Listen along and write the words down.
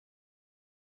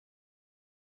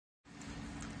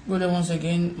Good day once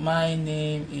again. My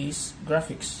name is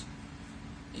Graphics.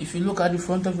 If you look at the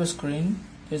front of your screen,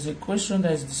 there's a question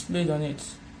that is displayed on it,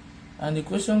 and the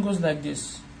question goes like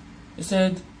this. It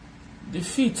said the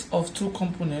feet of two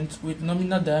components with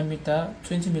nominal diameter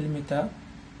 20 mm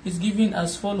is given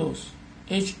as follows: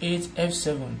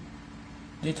 H8-f7.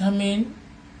 Determine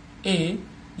A,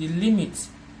 the limit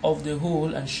of the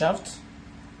hole and shaft,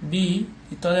 B,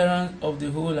 the tolerance of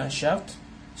the hole and shaft,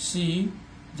 C,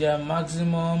 their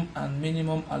maximum and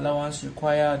minimum allowance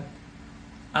required,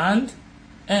 and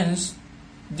hence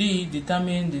D,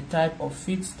 determine the type of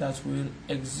feet that will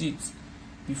exit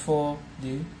before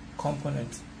the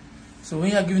component. So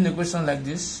when you are given a question like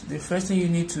this, the first thing you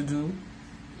need to do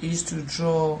is to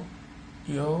draw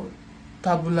your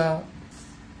tabular.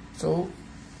 So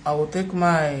I will take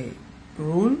my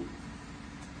rule,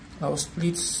 I will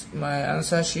split my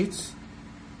answer sheet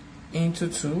into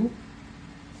two,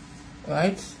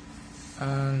 right?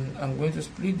 And I'm going to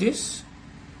split this.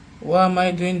 Why am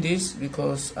I doing this?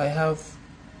 Because I have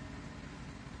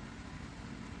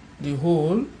the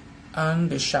hole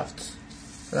and the shaft,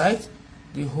 right?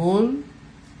 The hole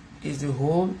is the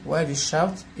hole while the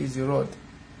shaft is the rod.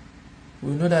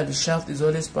 We know that the shaft is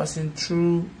always passing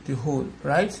through the hole,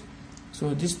 right?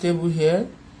 So this table here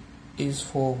is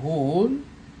for hole,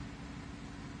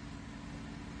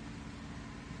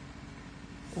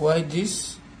 while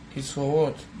this is for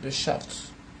what? The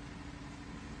shaft.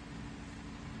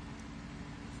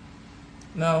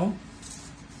 Now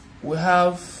we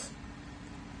have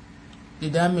the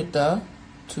diameter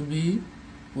to be,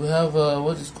 we have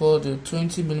what is called the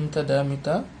 20 mm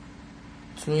diameter,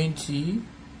 20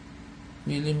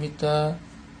 mm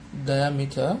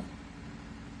diameter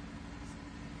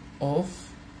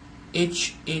of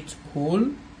H8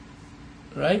 hole,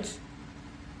 right?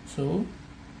 So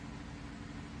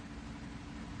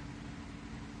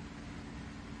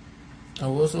I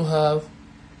also have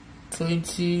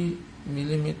 20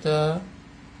 mm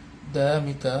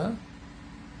diameter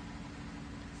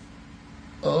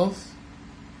of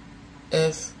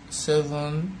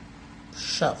F7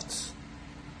 shaft.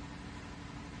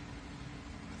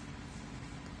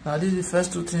 Now these are the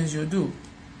first two things you do.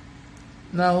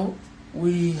 Now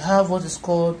we have what is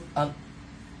called an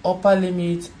upper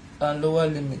limit and lower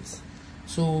limit.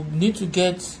 So we need to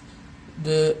get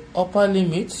the upper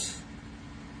limit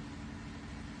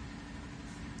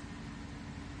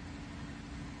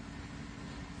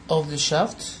of the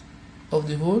shaft of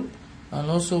the hole, and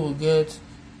also we'll get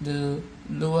the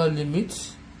lower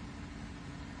limit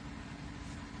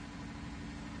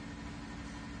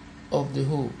of the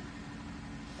hole.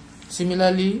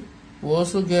 Similarly, we'll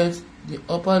also get the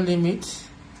upper limit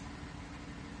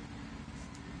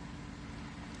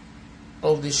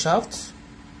of the shaft,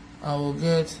 and we'll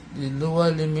get the lower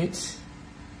limit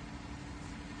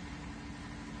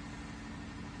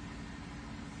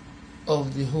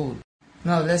of the hole.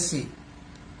 Now let's see.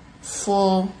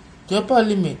 For the upper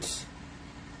limit,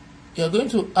 you are going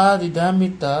to add the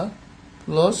diameter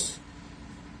plus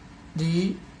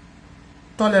the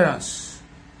tolerance,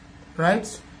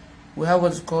 right? We have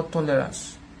what's called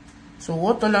tolerance. So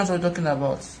what tolerance are we talking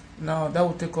about? Now that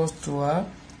will take us to our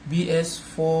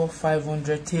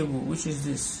BS4500 table, which is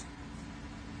this.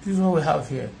 This is what we have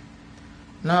here.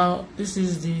 Now this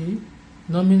is the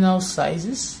nominal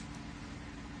sizes.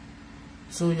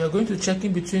 So you're going to check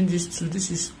in between these two.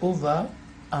 This is over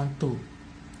and to.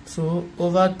 So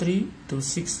over 3 to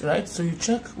 6, right? So you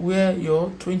check where your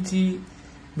 20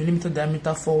 mm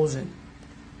diameter falls in.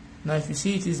 Now if you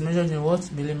see it is measured in what?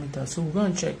 Millimeter. So we're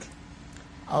going to check.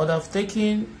 I would have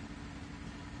taken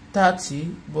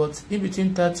 30, but in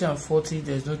between 30 and 40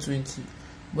 there's no 20.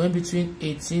 But in between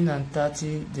 18 and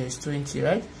 30 there's 20,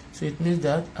 right? So it means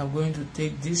that I'm going to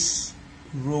take this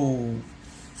row.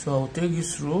 So I'll take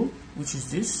this row, which is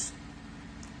this,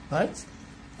 right?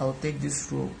 I'll take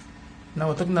this row. Now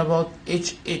we're talking about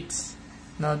H8.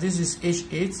 Now this is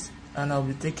H8, and I'll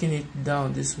be taking it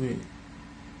down this way,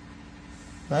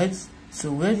 right?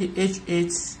 So where the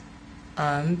H8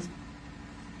 and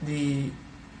the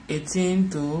 18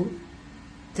 to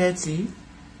 30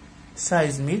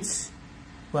 size meets,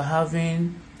 we're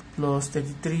having plus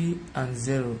 33 and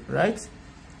 0, right?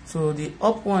 So the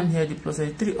up one here, the plus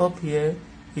 33 up here,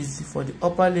 is for the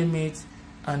upper limit,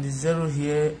 and the 0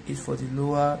 here is for the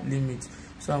lower limit.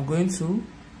 So I'm going to,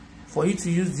 for you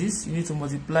to use this, you need to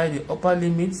multiply the upper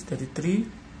limit 33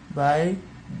 by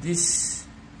this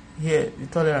here, the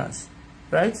tolerance,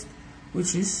 right,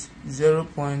 which is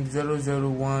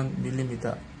 0.001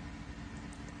 millimeter.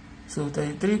 So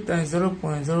 33 times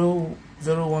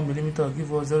 0.001 millimeter will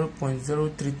give us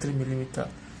 0.033 millimeter.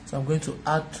 So I'm going to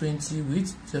add 20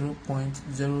 with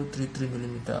 0.033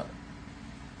 millimeter.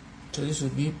 So this will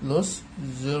be plus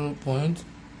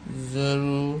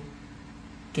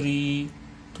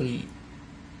 0.033.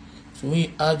 So when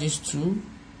you add these two,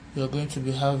 you're going to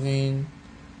be having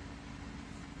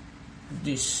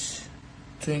this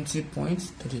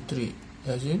 20.33,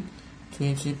 as in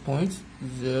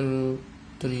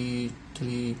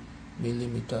 20.033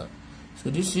 millimeter. So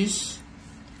this is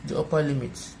the upper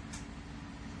limit.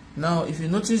 Now if you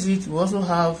notice it, we also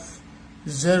have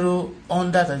 0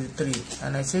 under 33,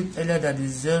 and I said earlier that the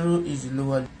 0 is the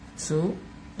lower. So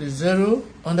the 0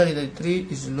 under the 33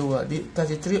 is the lower, the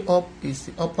 33 up is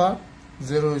the upper,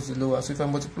 0 is the lower. So if I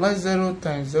multiply 0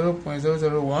 times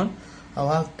 0.001, I'll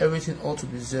have everything all to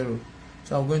be 0.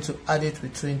 So I'm going to add it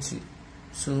with 20.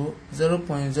 So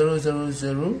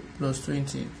 0.000 plus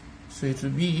 20. So it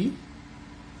will be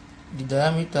the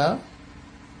diameter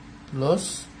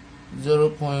plus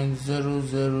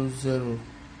 0.000,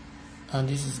 and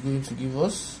this is going to give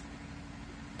us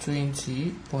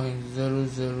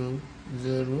 20.000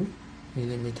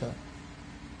 millimeter.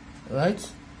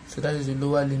 Right? So that is the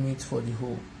lower limit for the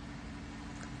hole.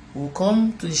 We'll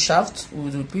come to the shaft.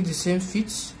 We'll repeat the same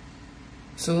feat.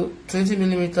 So 20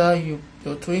 millimeter, your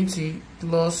 20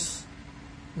 plus.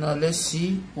 Now let's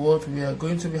see what we are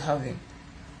going to be having.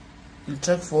 We'll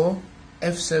check for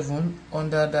F7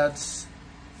 under that,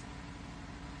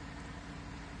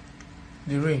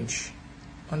 the range,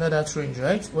 under that range,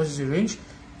 right? What is the range?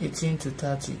 18 to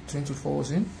 30,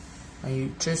 24 in, and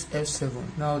you trace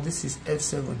F7. Now this is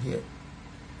F7 here.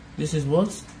 This is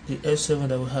what? The F7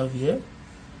 that we have here.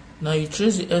 Now you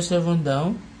trace the F7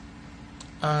 down,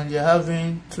 and you're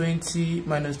having 20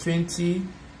 minus 20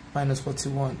 minus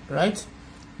 41, right?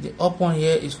 The up one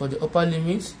here is for the upper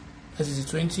limit, that is the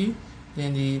 20,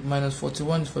 then the minus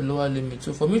 41 is for lower limit.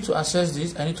 So for me to access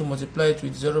this, I need to multiply it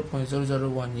with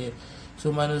 0.001 here.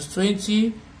 So minus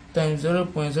 20 times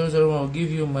 0.001 will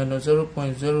give you minus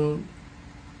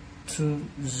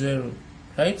 0.020,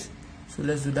 right? So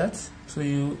let's do that. So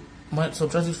you might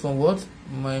subtract it from what?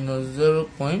 Minus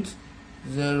 0.020.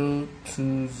 This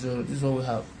is what we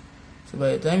have. So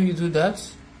by the time you do that,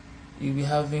 you'll be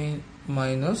having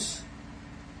minus,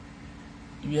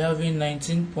 you'll be having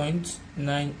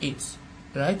 19.98,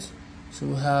 right? So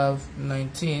we have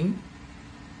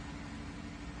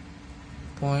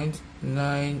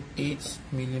 19.98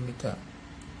 millimeter.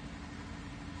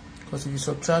 Because if you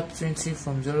subtract 20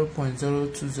 from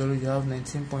 0.020, you have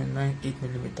 19.98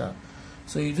 millimeter.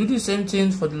 So you do the same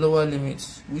thing for the lower limit,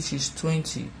 which is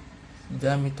 20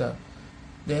 diameter.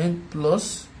 Then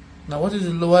plus, now what is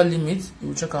the lower limit? You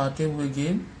will check our table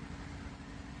again.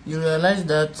 You realize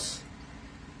that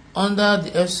under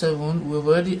the F7, we've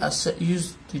already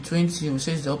used the 20, which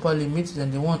is the upper limit,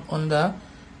 then the one under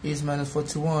is minus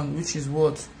 41, which is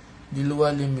what? The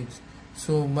lower limit.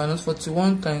 So minus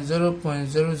 41 times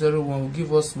 0.001 will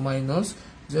give us minus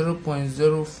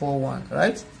 0.041,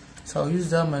 right? So I'll use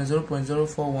that minus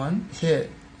 0.041 here.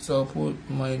 So I'll put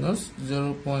minus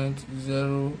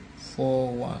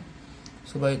 0.041.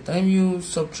 So by the time you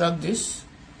subtract this,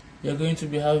 you're going to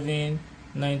be having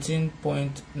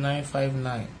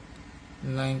 19.959.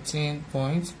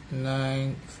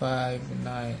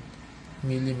 19.959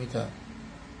 millimeter.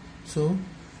 So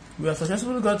we have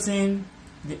successfully gotten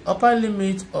the upper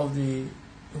limit of the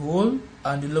hole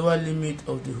and the lower limit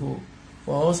of the hole.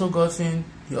 We're also gotten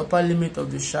the upper limit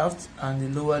of the shaft and the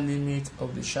lower limit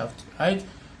of the shaft, right?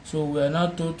 So we are now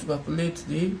told to calculate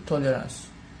the tolerance.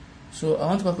 So I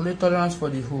want to calculate tolerance for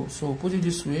the hole. So put it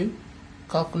this way: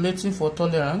 calculating for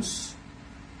tolerance,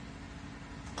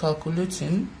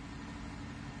 calculating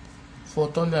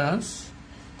for tolerance,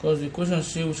 because the question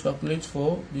says we should calculate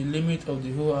for the limit of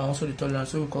the hole and also the tolerance.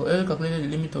 So we calculated the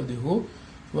limit of the hole,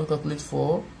 we want to calculate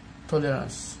for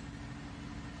tolerance.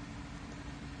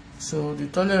 So the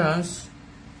tolerance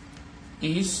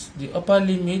is the upper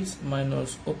limit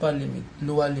minus upper limit,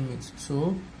 lower limit.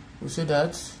 So we say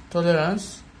that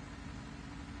tolerance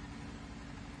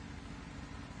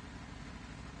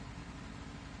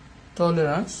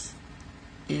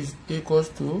is equals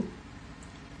to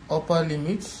upper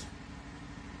limit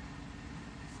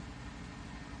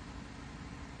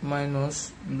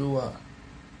minus lower,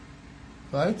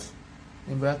 right?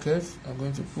 In brackets I'm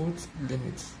going to put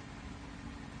limit.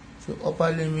 So upper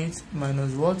limit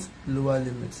minus what? Lower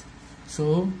limit.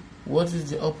 So what is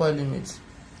the upper limit?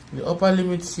 The upper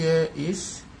limit here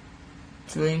is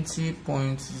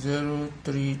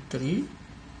 20.033,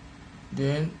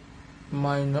 then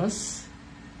minus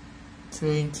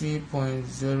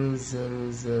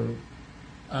 20.000,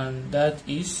 and that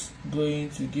is going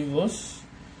to give us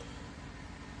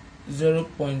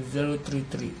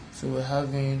 0.033. So we're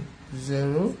having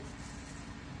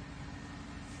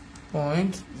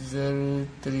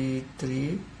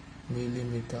 0.033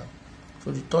 millimeter.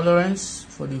 So the tolerance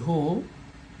for the hole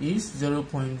is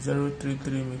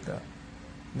 0.033 meter.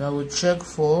 Now we check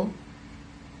for,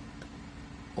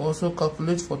 also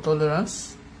calculate for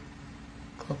tolerance.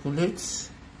 Calculate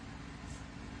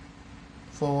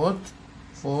for what?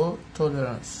 For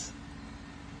tolerance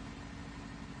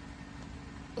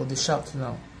of the shaft.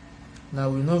 Now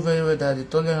we know very well that the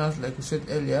tolerance, like we said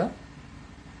earlier,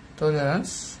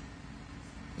 tolerance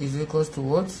is equals to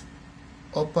what?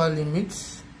 Upper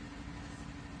limit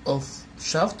of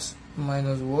shaft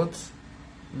minus what?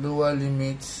 Lower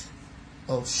limit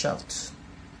of shaft.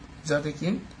 Is that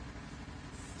taken?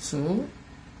 So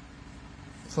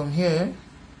from here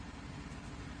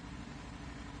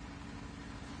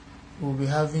we'll be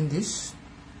having this.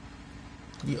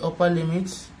 The upper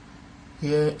limit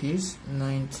here is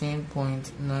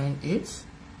 19.98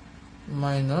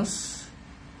 minus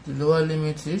the lower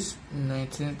limit is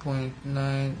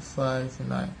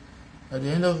 19.959. At the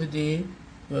end of the day,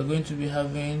 we are going to be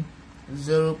having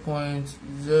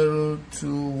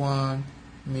 0.021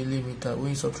 millimeter when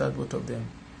you subtract both of them.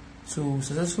 So we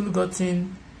successfully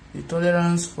gotten the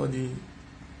tolerance for the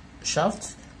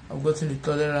shaft. I've gotten the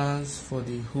tolerance for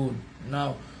the hole.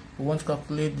 Now we want to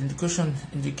calculate. The question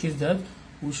indicates that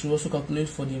we should also calculate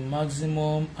for the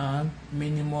maximum and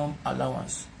minimum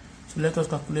allowance. So let us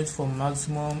calculate for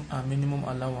maximum and minimum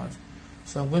allowance.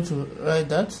 So I'm going to write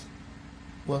that.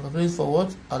 We're calculating for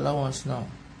what? Allowance now.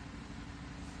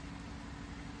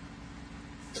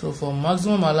 So for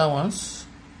maximum allowance,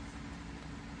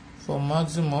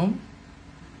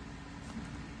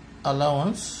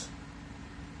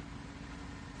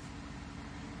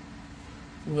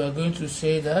 we are going to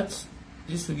say that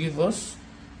this will give us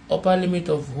upper limit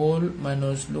of hole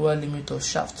minus lower limit of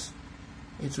shaft.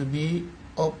 It will be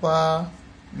upper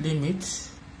limit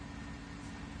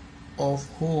of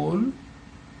hole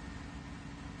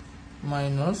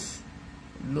minus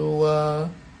lower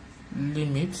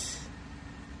limit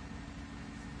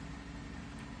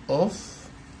of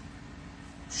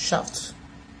shaft.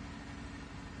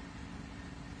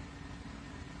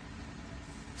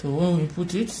 So when we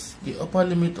put it, the upper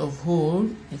limit of hole,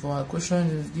 if our question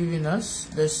is giving us,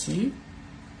 let's see,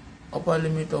 upper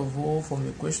limit of hole from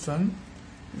the question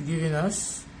is giving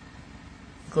us,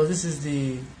 because this is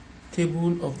the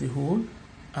table of the hole,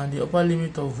 and the upper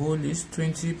limit of hole is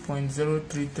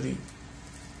 20.033.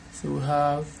 So we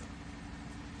have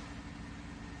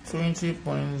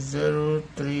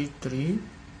 20.033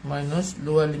 minus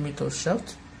lower limit of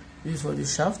shaft. This is for the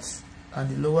shaft, and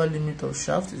the lower limit of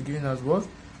shaft is giving us what?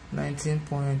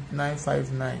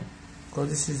 19.959, because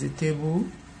this is the table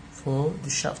for the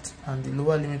shaft, and the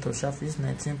lower limit of shaft is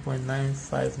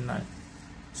 19.959.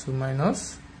 So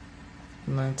minus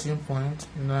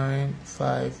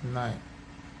 19.959.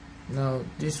 Now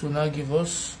this will now give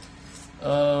us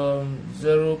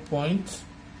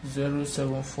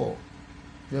 0.074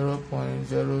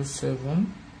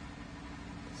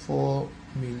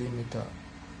 millimeter.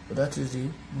 So that is the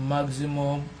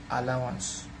maximum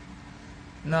allowance.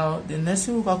 Now the next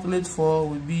thing we'll calculate for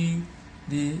will be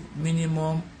the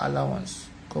minimum allowance,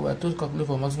 because we're told to calculate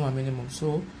for maximum and minimum.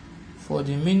 So for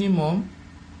the minimum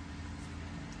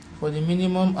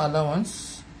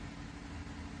allowance,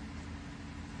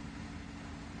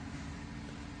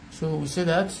 so we say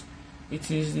that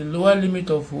it is the lower limit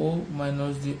of hole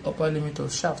minus the upper limit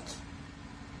of shaft.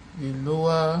 The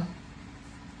lower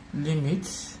limit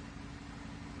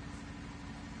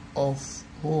of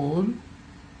hole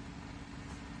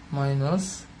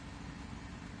minus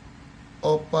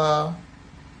upper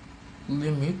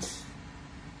limit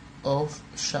of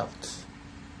shaft.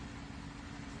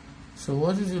 So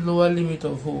what is the lower limit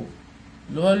of hole?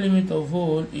 Lower limit of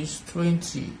hole is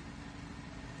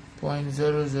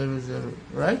 20.000,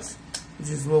 right? Which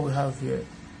is what we have here.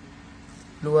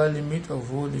 Lower limit of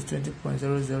hole is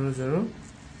 20.000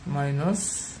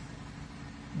 minus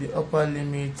the upper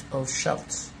limit of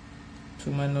shaft,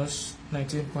 to minus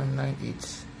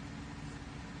 19.98,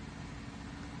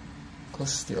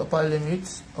 because the upper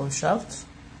limit of shaft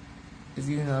is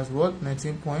given as what?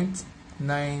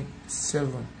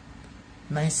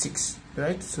 19.96,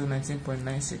 right? So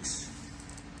 19.96.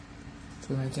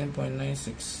 So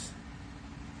 19.96.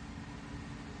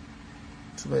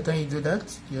 So by the time you do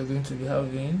that, you're going to be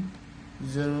having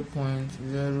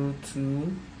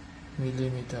 0.02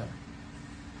 millimeter.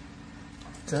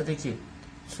 Is that okay?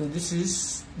 So this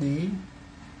is the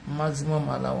maximum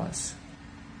allowance.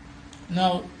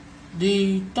 Now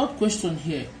the third question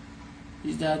here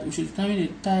is that we should determine the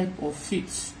type of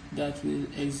fit that will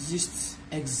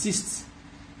exist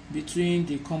between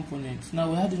the components. Now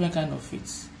we have different kind of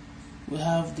fits. We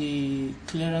have the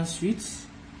clearance fit,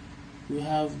 we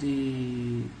have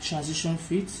the transition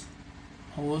fit,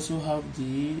 and we also have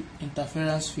the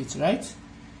interference fit, right?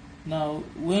 Now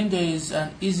when there is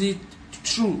an easy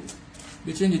through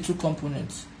between the two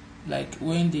components, like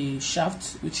when the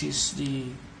shaft, which is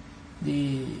when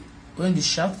the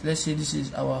shaft, let's say this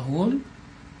is our hole,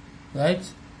 right?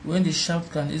 When the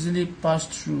shaft can easily pass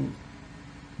through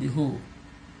the hole,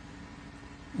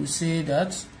 we say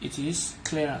that it is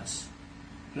clearance,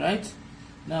 right?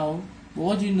 Now, but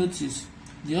what do you notice?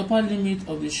 The upper limit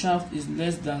of the shaft is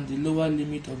less than the lower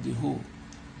limit of the hole.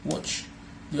 Watch.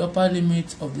 The upper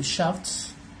limit of the shaft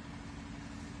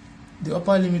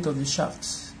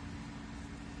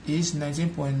is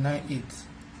 19.98,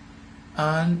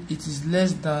 and it is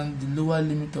less than the lower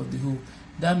limit of the hole.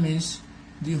 That means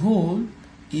the hole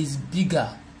is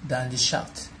bigger than the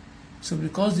shaft. So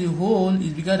because the hole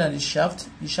is bigger than the shaft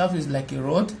is like a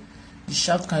rod, the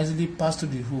shaft can easily pass through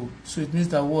the hole. So it means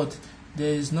that what?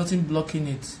 There is nothing blocking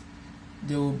it.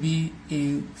 There will be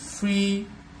a free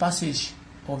passage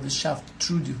of the shaft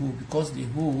through the hole because the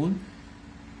hole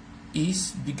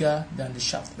is bigger than the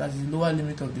shaft. That is the lower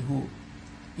limit of the hole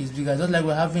is bigger. Just like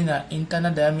we're having an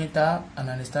internal diameter and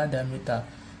an external diameter.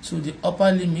 So the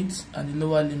upper limit and the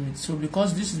lower limit. So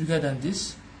because this is bigger than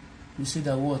this, we say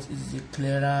that what is the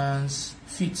clearance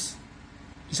fit.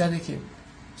 Is that okay?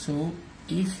 So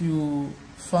if you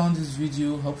found this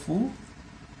video helpful,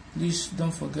 please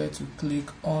don't forget to click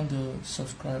on the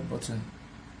subscribe button.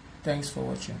 Thanks for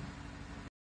watching.